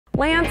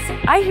Lance,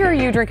 I hear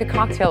you drink a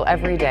cocktail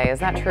every day. Is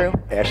that true?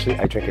 Actually,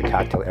 I drink a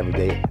cocktail every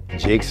day.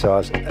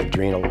 Jigsaw's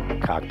Adrenal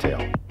Cocktail.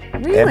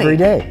 Really? Every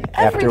day,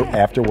 Every day?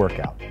 after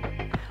workout.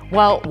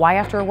 Well, why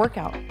after a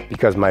workout?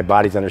 Because my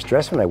body's under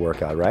stress when I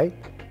work out, right?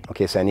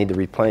 Okay, so I need to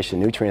replenish the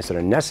nutrients that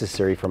are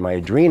necessary for my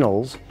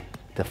adrenals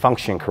to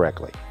function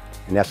correctly.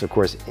 And that's, of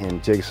course, in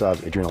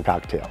Jigsaw's Adrenal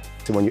Cocktail.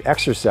 So when you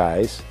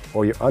exercise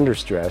or you're under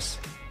stress,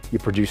 you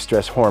produce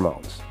stress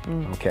hormones,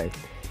 okay?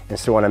 And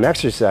so when I'm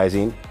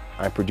exercising,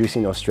 I'm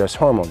producing those stress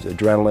hormones,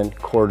 adrenaline,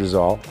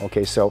 cortisol,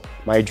 okay? So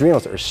my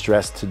adrenals are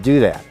stressed to do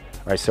that,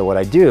 all right? So what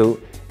I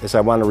do is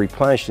I want to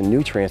replenish the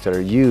nutrients that are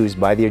used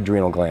by the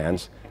adrenal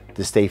glands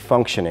to stay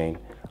functioning,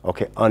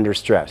 okay, under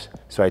stress.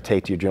 So I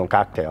take the adrenal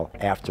cocktail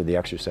after the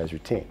exercise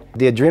routine.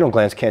 The adrenal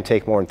glands can't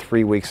take more than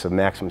 3 weeks of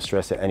maximum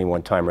stress at any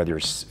one time, whether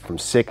it's from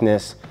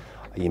sickness,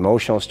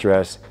 emotional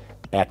stress,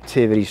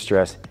 activity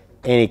stress,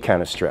 any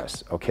kind of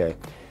stress, okay?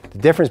 The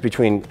difference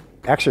between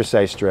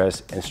exercise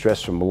stress and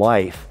stress from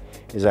life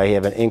is I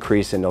have an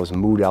increase in those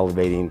mood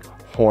elevating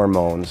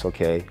hormones,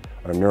 okay,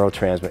 or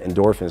neurotransmitter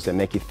endorphins that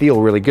make you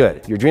feel really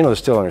good. Your adrenals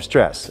are still under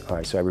stress, all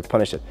right, so I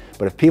replenish it.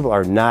 But if people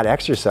are not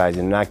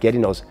exercising, not getting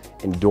those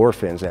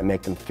endorphins that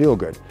make them feel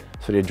good,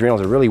 so the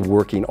adrenals are really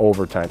working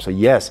overtime. So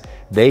yes,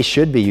 they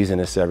should be using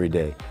this every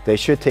day. They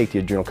should take the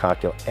adrenal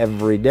cocktail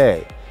every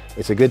day.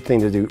 It's a good thing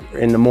to do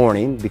in the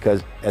morning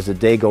because as the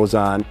day goes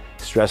on,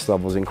 stress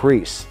levels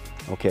increase,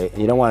 okay?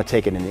 And you don't want to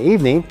take it in the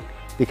evening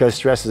because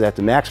stress is at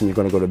the maximum, you're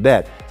going to go to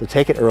bed. So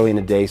take it early in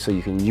the day so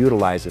you can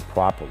utilize it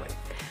properly.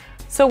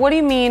 So what do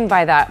you mean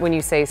by that when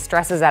you say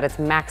stress is at its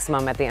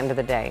maximum at the end of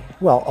the day?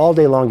 Well, all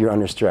day long you're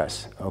under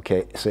stress,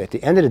 okay? So at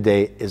the end of the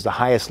day is the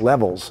highest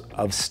levels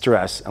of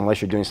stress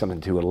unless you're doing something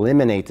to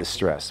eliminate the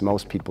stress.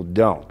 Most people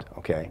don't,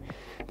 okay?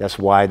 That's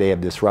why they have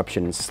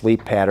disruption in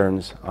sleep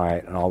patterns, all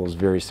right, and all those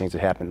various things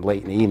that happen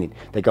late in the evening.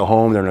 They go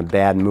home, they're in a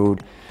bad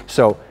mood.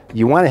 So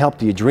you want to help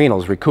the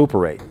adrenals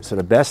recuperate. So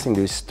the best thing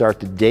to do is start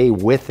the day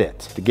with it,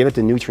 to give it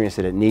the nutrients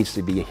that it needs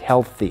to be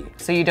healthy.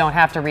 So you don't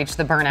have to reach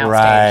the burnout stage.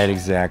 Right,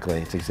 exactly.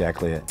 It's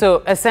exactly it. So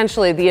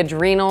essentially the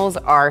adrenals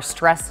are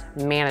stress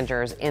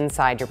managers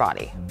inside your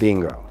body.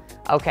 Bingo.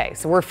 Okay,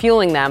 so we're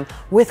fueling them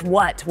with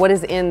what? What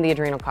is in the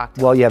adrenal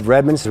cocktail? Well, you have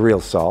Redmond's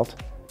real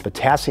salt,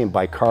 potassium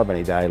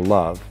bicarbonate that I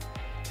love,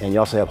 and you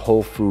also have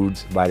Wholefood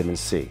Vitamin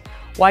C.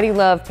 Why do you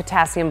love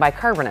potassium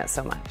bicarbonate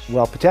so much?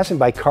 Well, potassium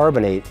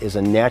bicarbonate is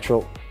a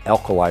natural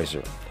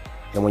alkalizer.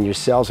 And when your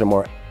cells are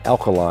more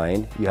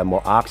alkaline, you have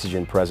more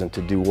oxygen present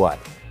to do what?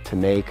 To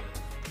make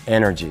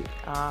energy.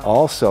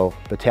 Also,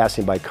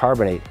 potassium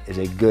bicarbonate is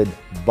a good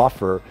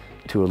buffer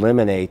to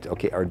eliminate,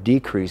 okay, or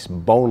decrease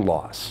bone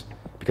loss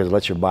because it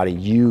lets your body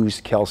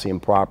use calcium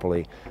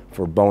properly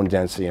for bone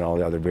density and all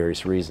the other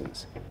various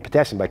reasons.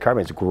 Potassium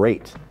bicarbonate is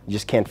great. You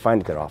just can't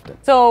find it that often.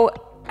 So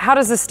how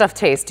does this stuff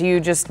taste? Do you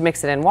just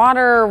mix it in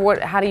water? Or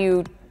how do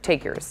you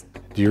take yours?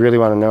 Do you really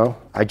want to know?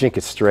 I drink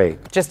it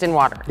straight. Just in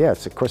water? Yeah,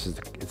 of course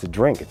it's a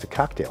drink. It's a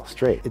cocktail,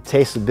 straight. It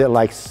tastes a bit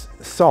like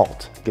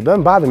salt. It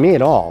doesn't bother me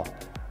at all.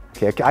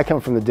 Okay, I come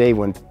from the day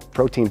when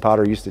protein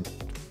powder used to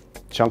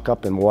chunk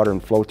up in water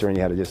and float there and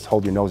you had to just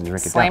hold your nose and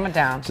drink it down. Slam it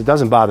down. So it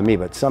doesn't bother me,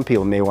 but some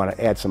people may want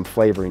to add some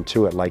flavoring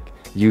to it like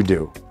you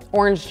do.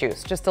 Orange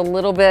juice, just a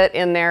little bit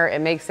in there. It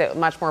makes it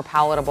much more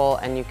palatable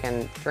and you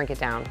can drink it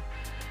down.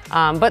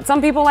 But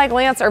some people like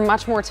Lance are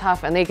much more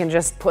tough and they can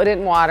just put it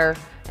in water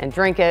and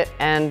drink it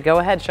and go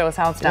ahead, show us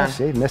how it's done. Yeah,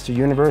 see, Mr.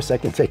 Universe, I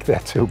can take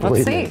that too,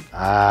 believe me. Let's see.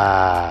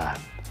 Ah,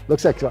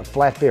 looks like a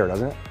flat beer,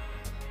 doesn't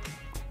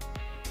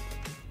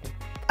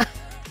it?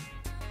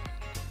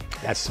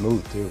 That's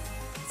smooth too.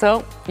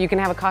 So you can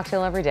have a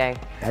cocktail every day.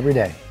 Every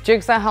day.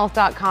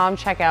 Jigsawhealth.com,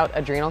 check out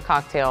Adrenal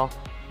Cocktail.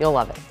 You'll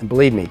love it. And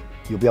believe me,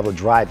 you'll be able to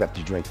drive after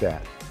you drink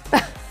that.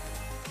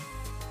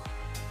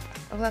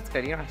 Oh, that's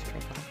good. You don't have to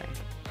drink the whole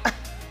thing.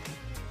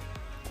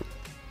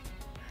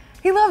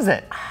 He loves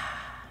it.